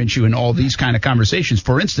Gardner Minshew and all these kind of conversations?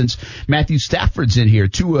 For instance, Matthew Stafford's in here.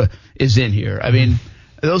 Tua is in here.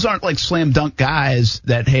 Those aren't like slam dunk guys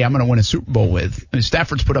that, hey, I'm going to win a Super Bowl with.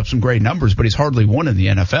 Stafford's put up some great numbers, but he's hardly won in the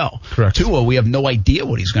NFL. Correct. Tua, we have no idea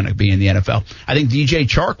what he's going to be in the NFL. I think DJ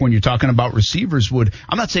Chark, when you're talking about receivers,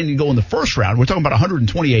 I'm not saying you go in the first round. We're talking about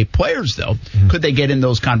 128 players, though. Mm-hmm. Could they get in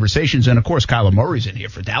those conversations? And, of course, Kyler Murray's in here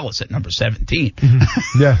for Dallas at number 17.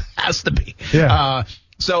 Mm-hmm. Yeah. Has to be. Yeah.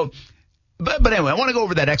 But anyway, I want to go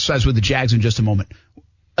over that exercise with the Jags in just a moment.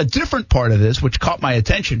 A different part of this, which caught my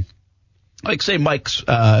attention, like say Mike's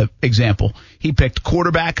example, he picked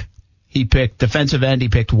quarterback, He picked defensive end. He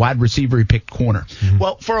picked wide receiver. He picked corner. Mm-hmm.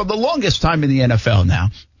 Well, for the longest time in the NFL now,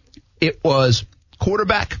 it was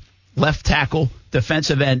quarterback, left tackle,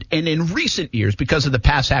 defensive end, and in recent years, because of the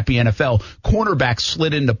pass-happy NFL, cornerback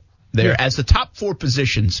slid into there as the top 4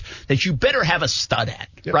 positions that you better have a stud at,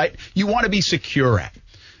 right? You want to be secure at.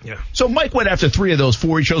 Yeah. So Mike went after 3 of those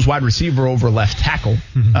 4. He chose wide receiver over left tackle,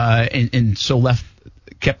 and so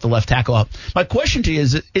kept the left tackle up. My question to you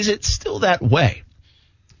is it still that way?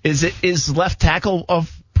 Is left tackle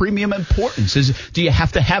of premium importance? Do you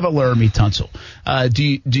have to have a Laramie Tunsil?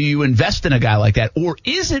 Do you invest in a guy like that, or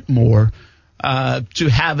is it more to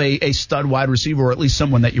have a stud wide receiver, or at least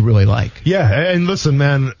someone that you really like? Yeah, and listen,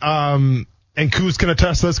 man. And Kuz can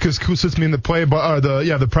attest this because Kuz sits me in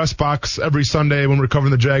the press box every Sunday when we're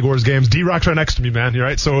covering the Jaguars games. D-Rock's right next to me, man.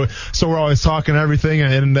 Right, so we're always talking everything,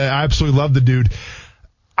 and I absolutely love the dude.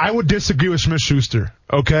 I would disagree with Smith-Schuster,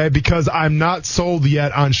 okay, because I'm not sold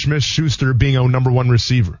yet on Smith-Schuster being a number 1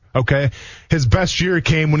 receiver, okay? His best year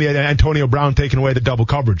came when he had Antonio Brown taking away the double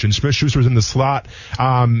coverage, and Smith-Schuster was in the slot,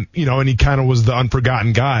 and he kind of was the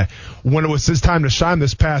unforgotten guy. When it was his time to shine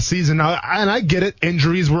this past season, and I get it,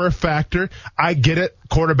 injuries were a factor. I get it,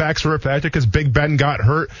 quarterbacks were a factor because Big Ben got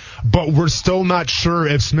hurt, but we're still not sure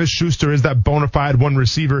if Smith-Schuster is that bona fide 1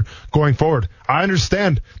 receiver going forward. I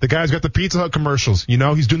understand. The guy's got the Pizza Hut commercials,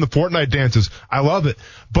 he's doing the Fortnite dances. I love it.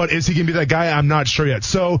 But is he going to be that guy? I'm not sure yet.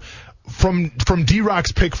 So from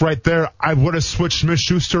D-Rock's pick right there, I would have switched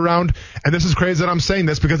Smith-Schuster around. And this is crazy that I'm saying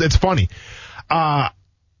this because it's funny. I'm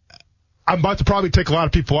about to probably take a lot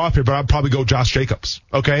of people off here, but I'll probably go Josh Jacobs.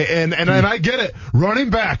 Okay. And I get it. Running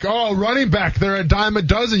back. They're a dime a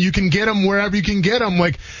dozen. You can get them wherever you can get them.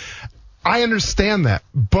 Like, I understand that,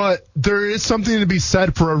 but there is something to be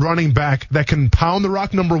said for a running back that can pound the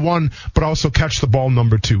rock, number 1, but also catch the ball,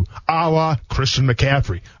 number 2, a la Christian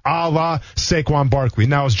McCaffrey, a la Saquon Barkley.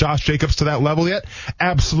 Now, is Josh Jacobs to that level yet?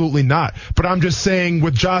 Absolutely not. But I'm just saying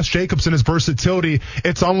with Josh Jacobs and his versatility,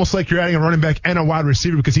 it's almost like you're adding a running back and a wide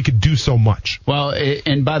receiver because he could do so much. Well,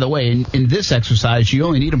 and by the way, in this exercise, you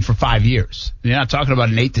only need him for 5 years. You're not talking about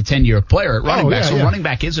an 8 to 10 year player at running back, so running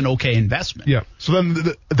back is an okay investment. Yeah. So then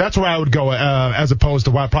that's where I would go as opposed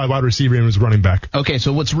to probably wide receiver and was running back. Okay,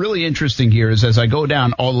 so what's really interesting here is as I go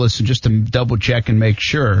down all the lists and just to double check and make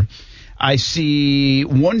sure, I see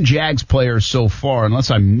 1 Jags player so far,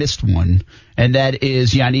 unless I missed one, and that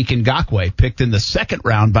is Yannick Ngakoue, picked in the 2nd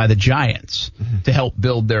round by the Giants to help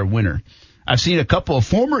build their winner. I've seen a couple of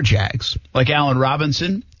former Jags, like Allen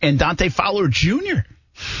Robinson and Dante Fowler Jr.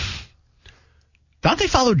 Dante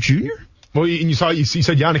Fowler Jr.? Well, you said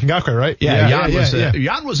Yannick Ngakoue, right? Yeah,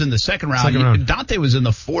 Jan was in the 2nd round. Dante was in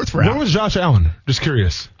the 4th round. Where was Josh Allen? Just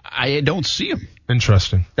curious. I don't see him.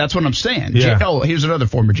 Interesting. That's what I'm saying. Yeah. Here's another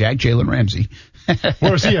former Jag, Jalen Ramsey.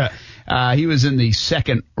 Where was he at? He was in the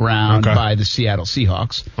 2nd round by the Seattle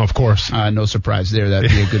Seahawks. Of course. No surprise there.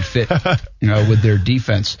 That'd be a good fit with their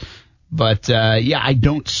defense. But, I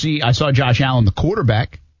don't see – I saw Josh Allen, the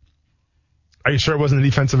quarterback. Are you sure it wasn't a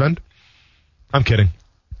defensive end? I'm kidding.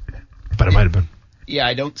 But it might have been. Yeah,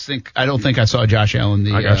 I don't think I saw Josh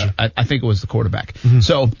Allen. I think it was the quarterback. Mm-hmm.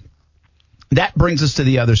 So that brings us to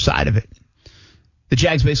the other side of it. The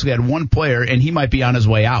Jags basically had 1 player, and he might be on his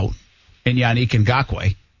way out, in Yannick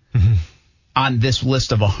Ngakoue, on this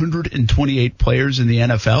list of 128 players in the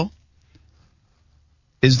NFL.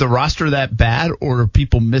 Is the roster that bad, or are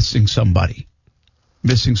people missing somebody?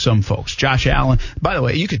 Missing some folks. Josh Allen. By the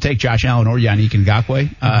way, you could take Josh Allen or Yannick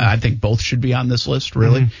Ngakoue. I think both should be on this list,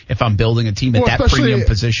 really, if I'm building a team at that premium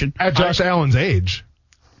position. At Josh Allen's age.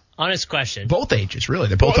 Honest question. Both ages, really.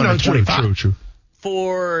 They're both under 25.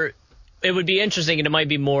 True. It would be interesting, and it might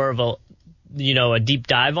be more of a deep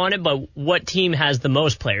dive on it, but what team has the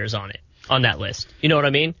most players on it? On that list. You know what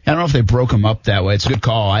I mean? I don't know if they broke them up that way. It's a good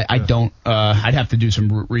call. I don't. I'd have to do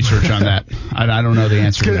some research on that. I don't know the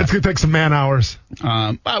answer to that. It's going to take some man hours.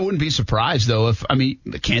 I wouldn't be surprised, though,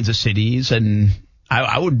 the Kansas City's, and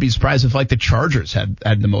I would be surprised if, the Chargers had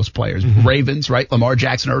the most players. Ravens, right? Lamar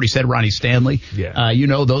Jackson already said Ronnie Stanley. Yeah.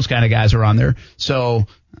 Those kind of guys are on there. So,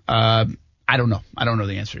 I don't know. I don't know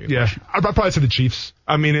the answer to your question. I'd probably say the Chiefs.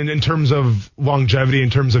 I mean, in terms of longevity, in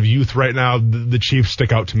terms of youth right now, the Chiefs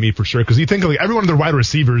stick out to me for sure. Because you think every one of their wide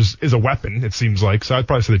receivers is a weapon, it seems like. So I'd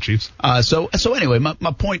probably say the Chiefs. So anyway,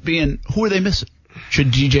 my point being, who are they missing? Should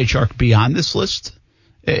DJ Chark be on this list?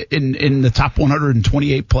 In the top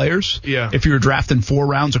 128 players? Yeah. If you were drafting 4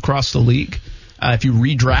 rounds across the league, if you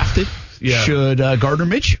redrafted, should Gardner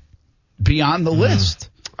Minshew be on the list?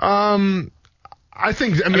 I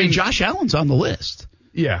mean, Josh Allen's on the list.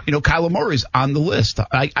 Yeah. Kyler Murray's on the list.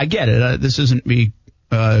 I get it. This isn't me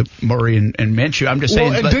Murray and Minshew. I'm just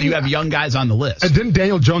saying you have young guys on the list. And didn't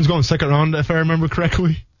Daniel Jones go in the second round, if I remember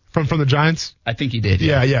correctly, from the Giants? I think he did.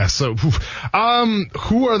 Yeah. So,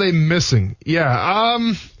 who are they missing?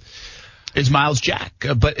 Yeah. It's Miles Jack,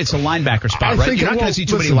 but it's a linebacker spot, right? You're not going to see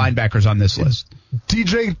too many linebackers on this list.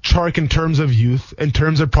 DJ Chark, in terms of youth, in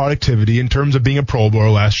terms of productivity, in terms of being a Pro Bowler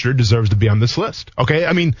last year, deserves to be on this list. Okay?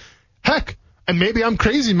 I mean, heck, and maybe I'm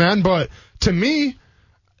crazy, man, but to me,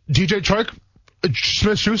 DJ Chark,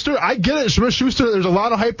 Smith-Schuster, I get it. Smith-Schuster, there's a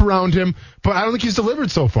lot of hype around him, but I don't think he's delivered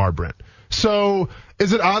so far, Brent. So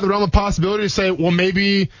is it out of the realm of possibility to say, well,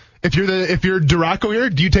 maybe if you're Duraco here,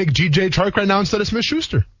 do you take DJ Chark right now instead of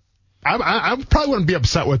Smith-Schuster? I probably wouldn't be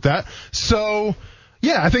upset with that. So,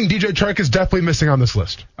 yeah, I think DJ Chark is definitely missing on this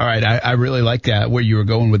list. All right, I really like that, where you were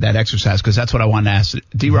going with that exercise, because that's what I wanted to ask.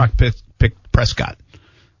 D-Rock picked Prescott.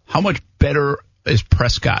 How much better is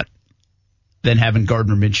Prescott than having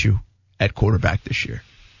Gardner Minshew at quarterback this year?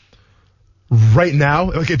 Right now,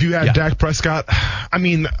 like if you had Dak Prescott, I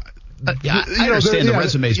mean... I understand the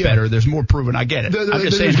resume's better. There's more proven. I get it. I'm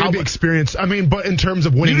just saying how experience. I mean, but in terms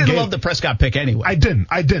of winning, you didn't love the Prescott pick anyway. I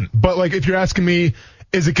didn't. But like, if you're asking me,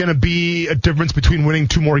 is it going to be a difference between winning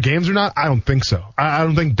 2 more games or not? I don't think so. I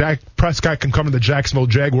don't think Dak Prescott can come to the Jacksonville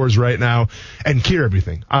Jaguars right now and cure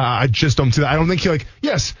everything. I just don't see that. I don't think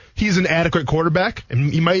yes, he's an adequate quarterback,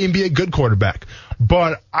 and he might even be a good quarterback.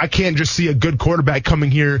 But I can't just see a good quarterback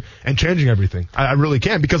coming here and changing everything. I really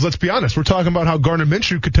can't, because let's be honest. We're talking about how Gardner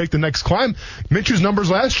Minshew could take the next climb. Minshew's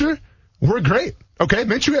numbers last year were great. Okay,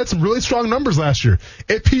 Minshew had some really strong numbers last year.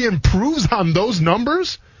 If he improves on those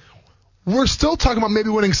numbers, we're still talking about maybe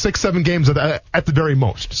winning 6-7 games at the very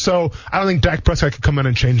most. So I don't think Dak Prescott could come in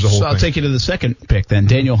and change the whole thing. So I'll take you to the second pick then,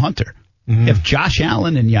 Daniel Hunter. Mm-hmm. If Josh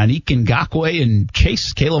Allen and Yannick Ngakoue and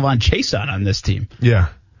Kayvon Chase on this team. Yeah.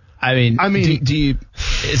 I mean,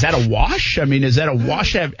 is that a wash? I mean, is that a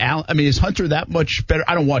wash? Is Hunter that much better?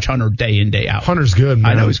 I don't watch Hunter day in, day out. Hunter's good,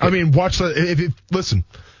 man. I know he's good. I mean, listen,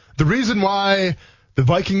 the reason why the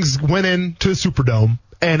Vikings went into the Superdome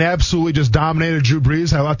and absolutely just dominated Drew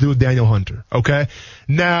Brees had a lot to do with Daniel Hunter, okay?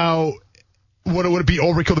 Now, would it be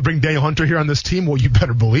overkill to bring Daniel Hunter here on this team? Well, you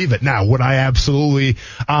better believe it. Now, would I absolutely,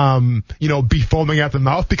 be foaming at the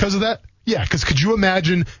mouth because of that? Yeah, because could you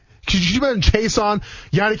imagine Chase on,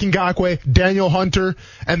 Yannick Ngakoue, Daniel Hunter,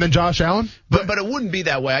 and then Josh Allen? But it wouldn't be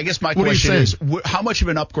that way. I guess my question is, how much of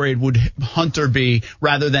an upgrade would Hunter be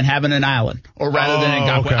rather than having an Allen or rather than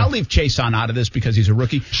Ngakoue? Okay. I'll leave Chase on out of this because he's a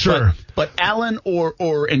rookie. Sure. But Allen or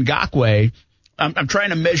Ngakoue, I'm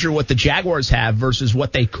trying to measure what the Jaguars have versus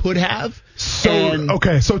what they could have.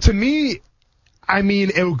 So to me, I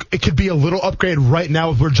mean, it could be a little upgrade right now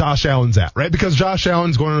with where Josh Allen's at, right? Because Josh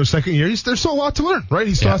Allen's going into his second year. There's still a lot to learn, right?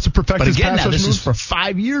 He still has to perfect his pass rush moves. This is for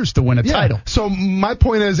 5 years to win a title. So my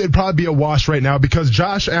point is it'd probably be a wash right now because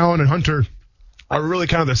Josh Allen and Hunter are really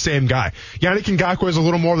kind of the same guy. Yannick Ngakoue is a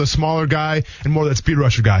little more of the smaller guy and more of that speed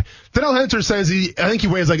rusher guy. Daniel Hunter says he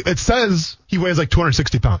weighs like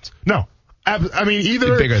 260 pounds. No. I mean,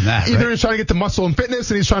 either bigger than that, right? He's trying to get to muscle and fitness,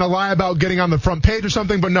 and he's trying to lie about getting on the front page or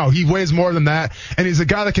something. But no, he weighs more than that, and he's a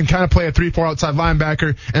guy that can kind of play a 3-4 outside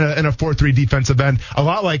linebacker and a 4-3 defensive end, a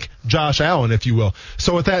lot like Josh Allen, if you will.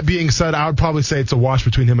 So with that being said, I would probably say it's a wash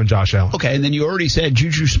between him and Josh Allen. Okay, and then you already said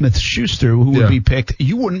Juju Smith-Schuster, who would be picked.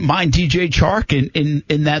 You wouldn't mind DJ Chark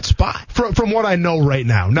in that spot, from what I know right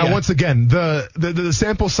now. Now, once again, the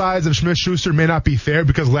sample size of Smith-Schuster may not be fair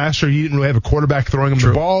because last year he didn't really have a quarterback throwing him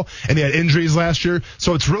the ball, and he had injuries last year,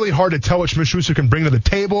 so it's really hard to tell what Smith-Schuster can bring to the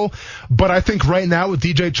table. But I think right now with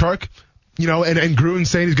DJ Chark, and Gruden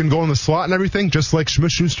saying he's going to go in the slot and everything, just like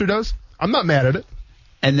Smith-Schuster does, I'm not mad at it.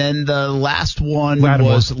 And then the last one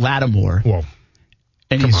was Lattimore. Whoa.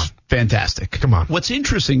 And he's fantastic. Come on. What's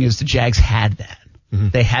interesting is the Jags had that. Mm-hmm.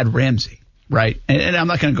 They had Ramsey, right? And I'm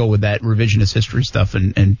not going to go with that revisionist history stuff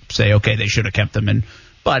and say, okay, they should have kept them.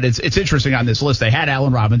 But it's interesting on this list. They had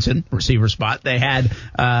Allen Robinson, receiver spot. They had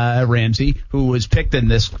Ramsey, who was picked in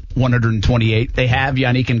this 128. They have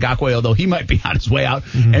Yannick Ngakoue, although he might be on his way out.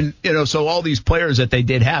 Mm-hmm. And, so all these players that they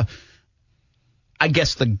did have. I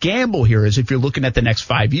guess the gamble here is if you're looking at the next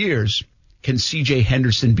 5 years, can C.J.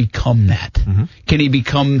 Henderson become that? Mm-hmm. Can he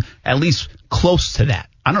become at least close to that?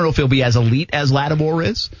 I don't know if he'll be as elite as Lattimore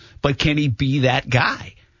is, but can he be that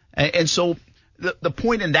guy? And so the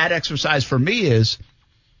point in that exercise for me is,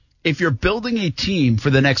 if you're building a team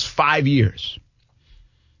for the next 5 years,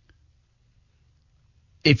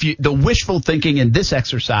 the wishful thinking in this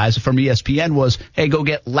exercise from ESPN was, hey, go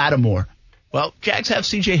get Lattimore. Well, Jags have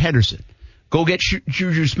C.J. Henderson. Go get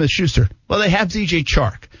Juju Smith-Schuster. Well, they have DJ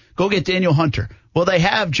Chark. Go get Daniel Hunter. Well, they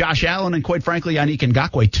have Josh Allen and, quite frankly, Yannick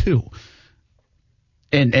Ngakoue too.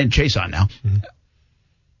 And Chase on now. Mm-hmm.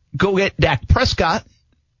 go get Dak Prescott.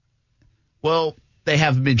 Well, they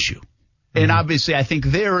have Minshew. And obviously, I think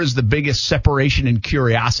there is the biggest separation in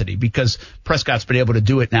curiosity because Prescott's been able to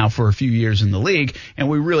do it now for a few years in the league, and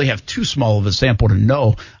we really have too small of a sample to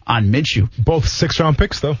know on Minshew. Both 6th-round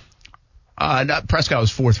picks, though. Prescott was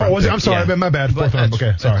 4th round. Oh, was it? I'm sorry, my bad. 4th round.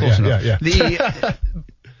 Okay, sorry. Yeah.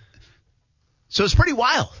 So it's pretty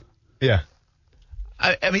wild. Yeah.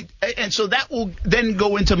 I mean, and so that will then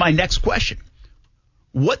go into my next question.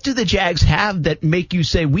 What do the Jags have that make you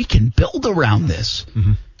say we can build around this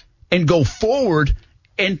and go forward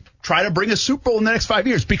and try to bring a Super Bowl in the next 5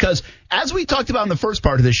 years? Because as we talked about in the first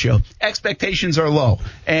part of this show, expectations are low.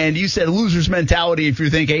 And you said loser's mentality if you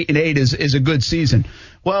think 8-8 is a good season.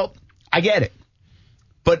 Well, I get it.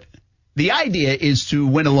 But the idea is to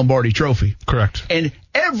win a Lombardi trophy. Correct. And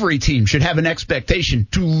every team should have an expectation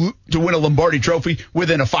to win a Lombardi trophy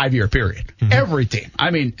within a 5-year period. Every team.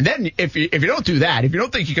 I mean, then if you don't do that, if you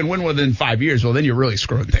don't think you can win within 5 years, well, then you're really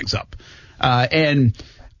screwing things up. And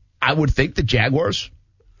I would think the Jaguars,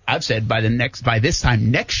 I've said by this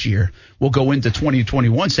time next year, we'll go into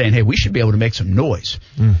 2021 saying, hey, we should be able to make some noise.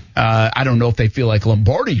 I don't know if they feel like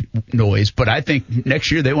Lombardi noise, but I think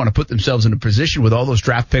next year they want to put themselves in a position with all those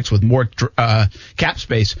draft picks with more cap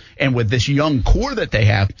space and with this young core that they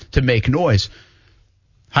have to make noise.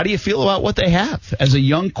 How do you feel about what they have as a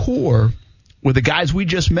young core with the guys we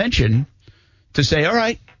just mentioned to say, all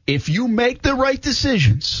right, if you make the right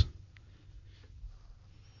decisions,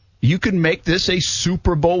 you can make this a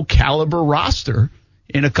Super Bowl caliber roster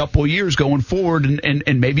in a couple of years going forward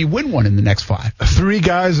and maybe win one in the next 5. 3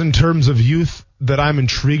 guys in terms of youth that I'm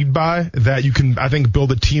intrigued by that you can, I think,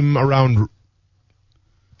 build a team around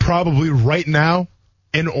probably right now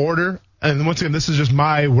in order. And once again, this is just who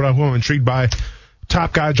I'm intrigued by.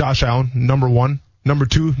 Top guy, Josh Allen, number 1. Number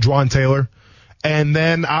 2, Juwan Taylor. And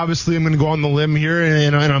then obviously I'm going to go on the limb here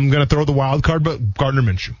and I'm going to throw the wild card, but Gardner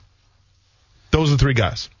Minshew. Those are the 3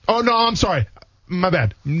 guys. Oh, no, I'm sorry. My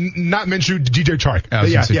bad. Not Minshew, DJ Chark.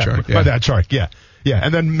 Chark. My bad, Chark. Yeah.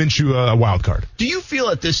 And then Minshew, a wild card. Do you feel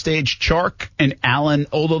at this stage Chark and Allen,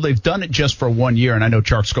 although they've done it just for 1 year, and I know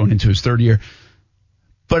Chark's going into his 3rd year,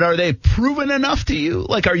 but are they proven enough to you?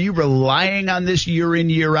 Like, are you relying on this year in,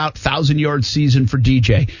 year out, 1,000-yard season for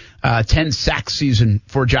DJ, 10-sack season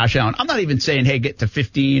for Josh Allen? I'm not even saying, hey, get to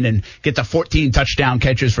 15 and get to 14 touchdown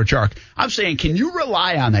catches for Chark. I'm saying, can you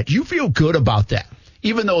rely on that? Do you feel good about that,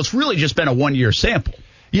 even though it's really just been a 1-year sample?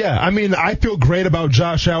 Yeah, I mean, I feel great about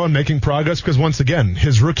Josh Allen making progress because, once again,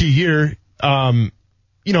 his rookie year, made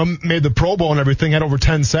the Pro Bowl and everything, had over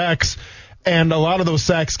 10 sacks. And a lot of those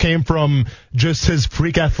sacks came from just his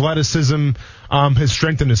freak athleticism, his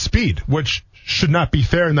strength and his speed, which should not be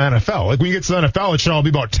fair in the NFL. Like, when you get to the NFL, it should all be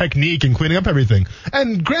about technique and cleaning up everything.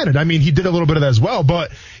 And granted, I mean, he did a little bit of that as well,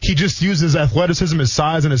 but he just used his athleticism, his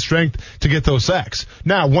size, and his strength to get those sacks.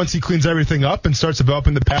 Now, once he cleans everything up and starts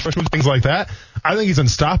developing the pass rush and things like that, I think he's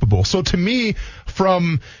unstoppable. So to me,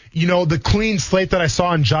 from, the clean slate that I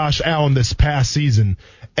saw in Josh Allen this past season,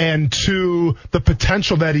 and to the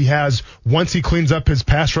potential that he has once he cleans up his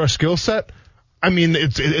pass rush skill set, I mean,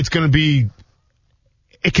 it's going to be,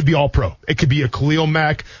 it could be all pro. It could be a Khalil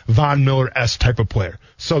Mack, Von Miller-esque type of player.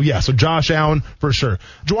 So so Josh Allen for sure.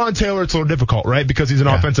 Juwan Taylor, it's a little difficult, right? Because he's an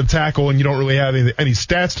offensive tackle and you don't really have any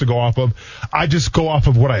stats to go off of. I just go off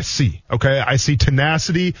of what I see, okay? I see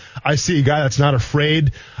tenacity. I see a guy that's not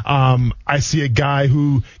afraid. I see a guy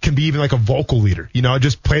who can be even like a vocal leader,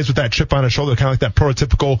 just plays with that chip on his shoulder, kind of like that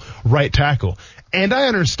prototypical right tackle. And I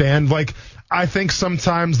understand, I think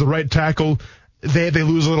sometimes the right tackle, they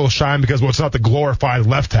lose a little shine because, it's not the glorified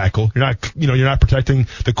left tackle. You're not protecting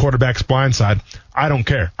the quarterback's blind side. I don't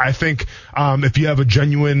care. I think if you have a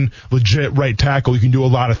genuine, legit right tackle, you can do a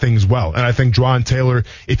lot of things well. And I think Juwan Taylor,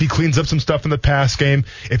 if he cleans up some stuff in the pass game,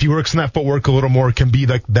 if he works on that footwork a little more, can be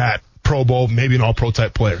like that Pro Bowl, maybe an all-pro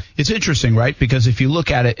type player. It's interesting, right? Because if you look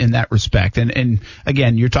at it in that respect, and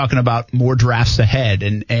again, you're talking about more drafts ahead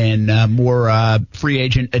and more free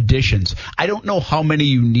agent additions. I don't know how many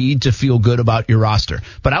you need to feel good about your roster,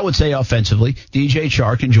 but I would say offensively, DJ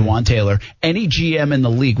Chark and Juwan Taylor, any GM in the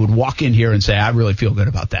league would walk in here and say, I really feel good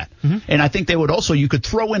about that. And I think they would also, you could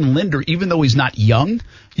throw in Linder, even though he's not young,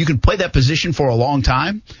 you can play that position for a long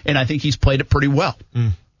time, and I think he's played it pretty well.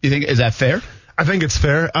 You think, is that fair? I think it's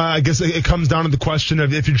fair. I guess it comes down to the question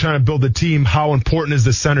of, if you're trying to build a team, how important is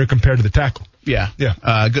the center compared to the tackle? Yeah.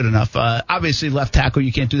 Good enough. Obviously, left tackle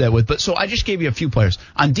you can't do that with. But so I just gave you a few players.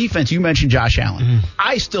 On defense, you mentioned Josh Allen.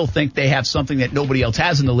 I still think they have something that nobody else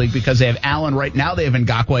has in the league because they have Allen right now, they have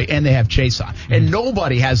Ngakoue, and they have Chason. And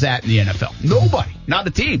nobody has that in the NFL. Nobody. Not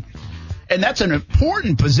a team. And that's an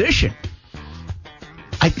important position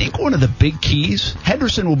I think one of the big keys,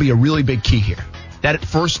 Henderson will be a really big key here.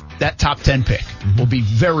 That top 10 pick will be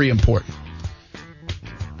very important.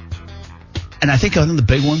 And I think one of the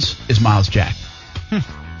big ones is Myles Jack.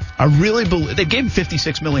 I really believe they gave him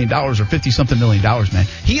 $56 million or 50-something million, man.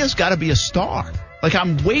 He has got to be a star. Like,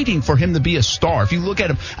 I'm waiting for him to be a star. If you look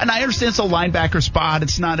at him, and I understand it's a linebacker spot,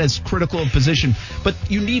 it's not as critical a position, but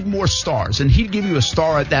you need more stars, and he'd give you a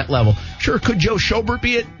star at that level. Sure, could Joe Schobert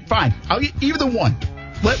be it? Fine. I'll get either one.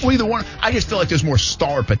 Let either one. I just feel like there's more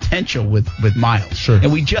star potential with Myles. Sure.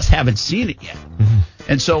 And we just haven't seen it yet.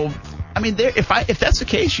 And so, I mean, if that's the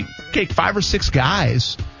case, you take 5 or 6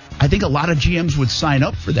 guys. I think a lot of GMs would sign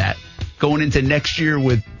up for that going into next year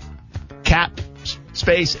with cap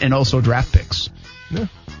space and also draft picks. Yeah.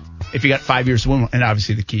 If you got 5 years to win, and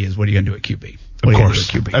obviously the key is what are you going to do at QB? Of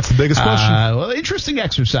course. That's the biggest question. Well, interesting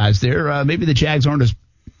exercise there. Maybe the Jags aren't as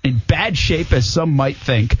in bad shape as some might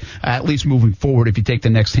think, at least moving forward if you take the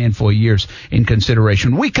next handful of years in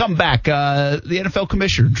consideration. When we come back, the NFL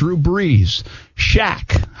commissioner, Drew Brees,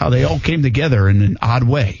 Shaq, how they all came together in an odd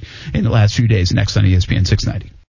way in the last few days. Next on ESPN 690.